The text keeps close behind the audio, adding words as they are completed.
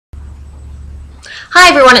Hi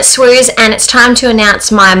everyone, it's Swoos and it's time to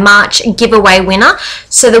announce my March giveaway winner.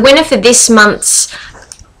 So the winner for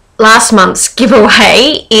last month's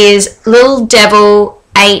giveaway is Little Devil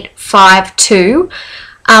 852.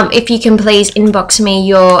 If you can please inbox me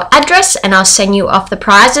your address and I'll send you off the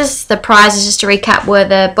prizes. The prizes, just to recap, were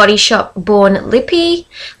the Body Shop Born Lippy,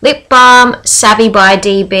 Lip Balm, Savvy by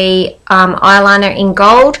DB eyeliner in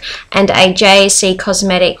gold, and a JSC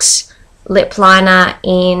Cosmetics lip liner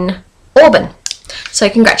in Auburn. So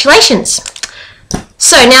congratulations.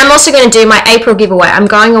 So now I'm also going to do my April giveaway. I'm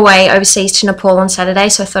going away overseas to Nepal on Saturday,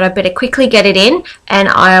 so I thought I'd better quickly get it in, and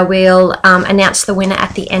I will announce the winner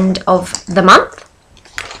at the end of the month.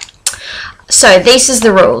 So this is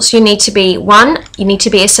the rules. You need to be, 1, you need to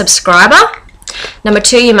be a subscriber. Number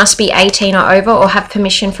 2, you must be 18 or over or have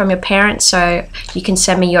permission from your parents, so you can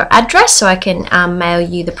send me your address so I can mail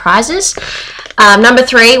you the prizes. Number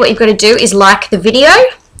 3, what you've got to do is like the video.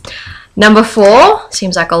 Number 4,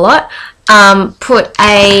 seems like a lot, put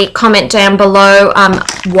a comment down below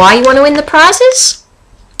why you want to win the prizes,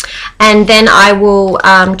 and then I will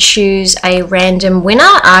choose a random winner.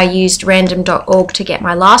 I used random.org to get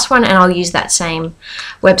my last one, and I'll use that same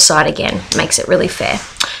website again. Makes it really fair.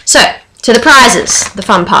 So, to the prizes, the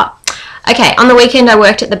fun part. Okay, on the weekend I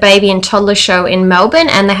worked at the Baby and Toddler Show in Melbourne,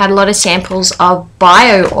 and they had a lot of samples of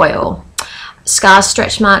bio oil. Scars,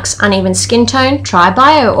 stretch marks, uneven skin tone, try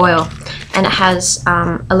bio oil. And it has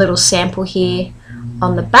a little sample here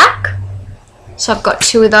on the back. So I've got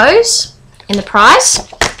 2 of those in the prize.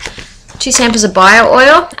 2 samples of bio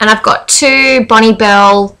oil, and I've got 2 Bonne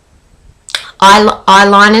Belle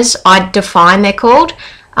eyeliners, eyedefine they're called.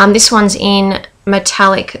 This one's in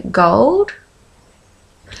metallic gold,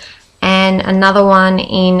 and another one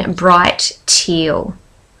in bright teal.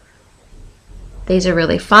 These are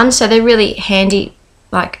really fun, so they're really handy,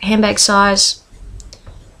 like handbag size.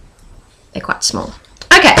 They're quite small.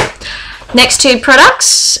 Okay, next 2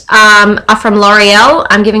 products are from Loreal.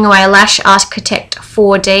 I'm giving away a Lash Artichect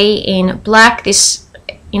 4D in black. This,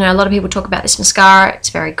 you know, a lot of people talk about this mascara. It's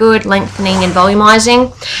very good, lengthening and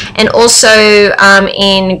volumizing. And also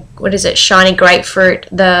in, what is it, Shiny Grapefruit,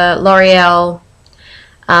 the L'Oreal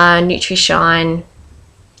Nutri-Shine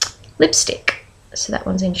lipstick. So that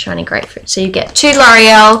one's in Shiny Grapefruit. So you get 2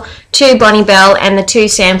 L'Oreal, 2 Bonne Belle, and the 2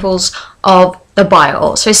 samples of the bio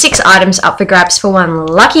oil. So 6 items up for grabs for one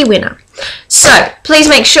lucky winner. So please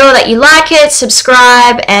make sure that you like it,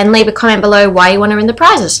 subscribe, and leave a comment below why you want to win the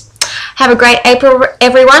prizes. Have a great April,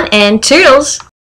 everyone, and Toodles!